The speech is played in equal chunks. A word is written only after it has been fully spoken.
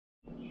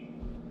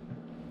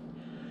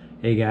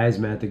Hey guys,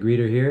 Matt the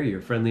Greeter here,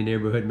 your friendly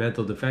neighborhood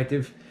mental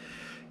defective,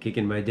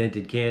 kicking my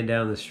dented can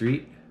down the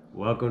street.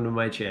 Welcome to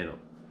my channel.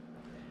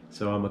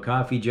 So I'm a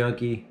coffee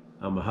junkie,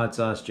 I'm a hot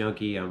sauce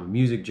junkie, I'm a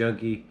music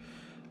junkie,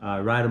 I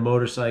ride a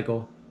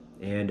motorcycle,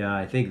 and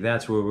I think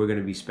that's where we're going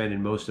to be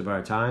spending most of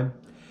our time.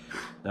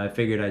 I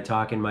figured I'd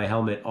talk in my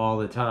helmet all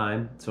the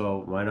time,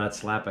 so why not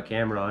slap a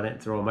camera on it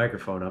and throw a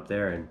microphone up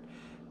there and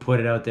put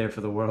it out there for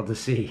the world to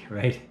see,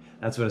 right?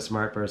 That's what a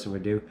smart person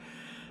would do.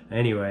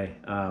 Anyway,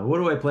 what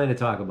do I plan to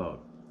talk about?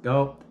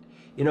 Oh,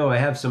 I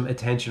have some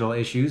attentional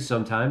issues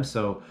sometimes,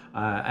 so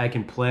I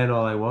can plan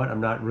all I want.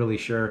 I'm not really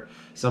sure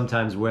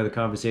sometimes where the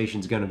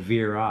conversation's going to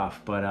veer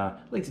off, but I'd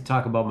like to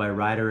talk about my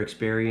rider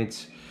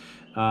experience.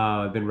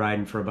 I've been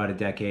riding for about a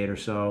decade or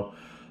so.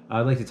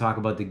 I'd like to talk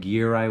about the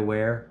gear I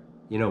wear,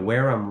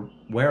 where I'm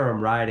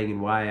riding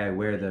and why I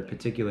wear the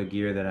particular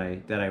gear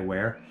that I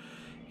wear.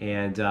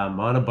 And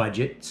I'm on a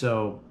budget,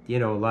 so a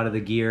lot of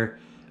the gear,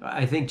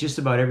 I think just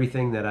about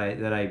everything that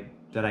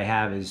I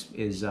have is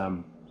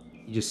you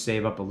just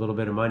save up a little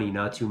bit of money,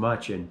 not too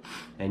much, and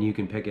you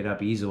can pick it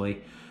up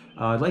easily.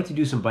 I'd like to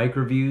do some bike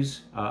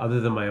reviews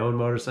other than my own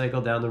motorcycle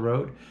down the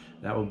road.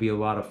 That would be a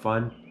lot of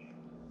fun.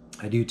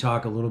 I do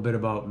talk a little bit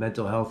about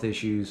mental health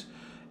issues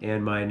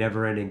and my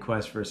never-ending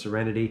quest for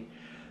serenity.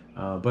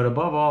 But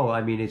above all,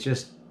 I mean, it's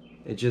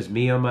just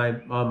me on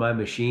my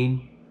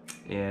machine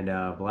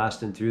and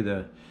blasting through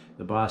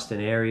the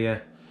Boston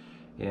area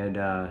and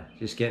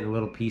just getting a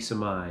little peace of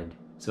mind.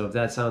 So if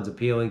that sounds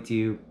appealing to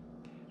you,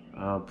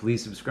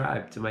 please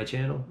subscribe to my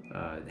channel,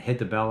 hit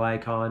the bell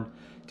icon,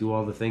 do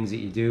all the things that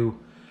you do,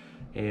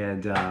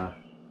 and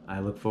I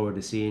look forward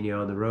to seeing you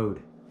on the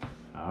road.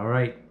 All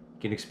right,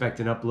 you can expect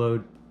an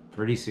upload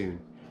pretty soon.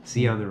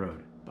 See you on the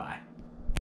road.